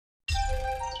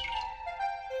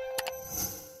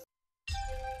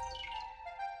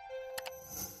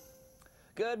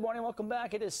Good morning, welcome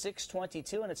back. It is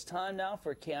 6:22 and it's time now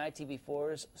for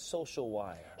KITV4's Social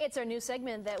Wire. It's our new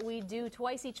segment that we do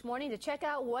twice each morning to check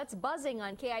out what's buzzing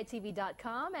on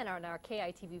KITV.com and on our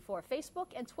KITV4 Facebook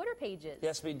and Twitter pages.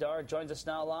 Yasmin Dar joins us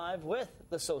now live with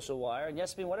the Social Wire. And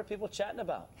Yasmin, what are people chatting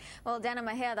about? Well, Dana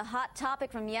Mahia, the hot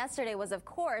topic from yesterday was, of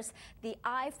course, the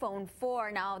iPhone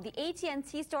 4. Now, the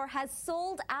AT&T store has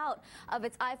sold out of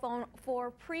its iPhone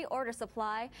 4 pre-order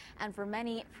supply, and for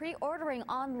many, pre-ordering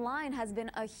online has been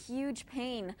a huge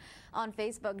pain. On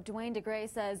Facebook, Dwayne DeGray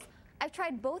says, I've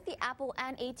tried both the Apple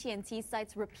and AT&T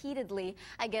sites repeatedly.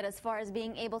 I get as far as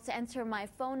being able to enter my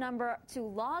phone number to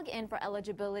log in for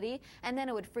eligibility, and then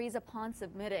it would freeze upon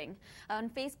submitting. On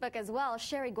Facebook as well,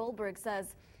 Sherry Goldberg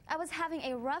says, I was having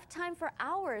a rough time for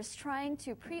hours trying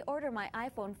to pre-order my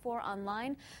iPhone 4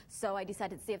 online, so I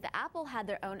decided to see if the Apple had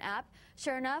their own app.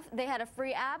 Sure enough, they had a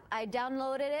free app. I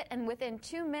downloaded it, and within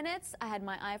 2 minutes, I had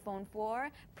my iPhone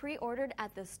 4 pre-ordered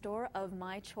at the store of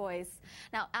my choice.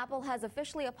 Now, Apple has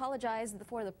officially apologized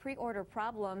for the pre-order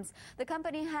problems. The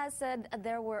company has said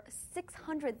there were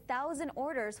 600,000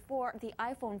 orders for the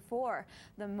iPhone 4,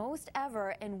 the most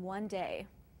ever in one day.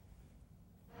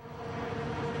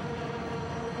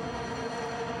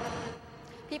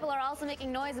 People are also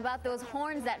making noise about those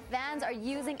horns that fans are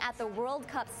using at the World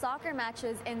Cup soccer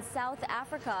matches in South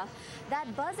Africa.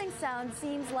 That buzzing sound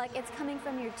seems like it's coming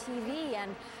from your TV,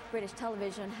 and British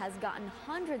television has gotten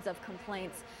hundreds of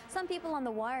complaints. Some people on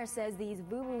The Wire says these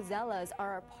vuvuzelas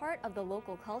are a part of the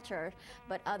local culture,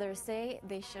 but others say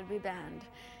they should be banned.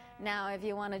 Now, if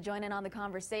you want to join in on the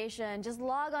conversation, just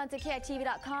log on to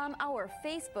KITV.com, our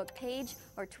Facebook page,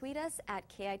 or tweet us at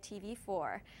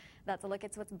KITV4. That's a look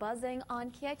at what's buzzing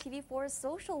on KITV4's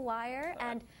Social Wire.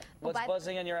 And what's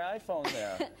buzzing on your iPhone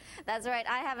there? That's right.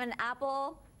 I have an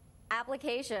Apple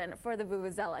application for the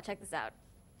Vuvuzela. Check this out.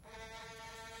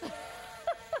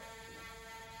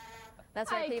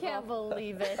 That's right, people. I can't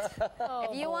believe it. Oh,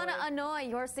 if you want to annoy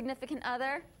your significant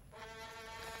other,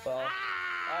 well,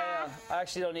 I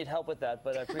actually don't need help with that,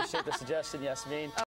 but I appreciate the suggestion, Yasmin.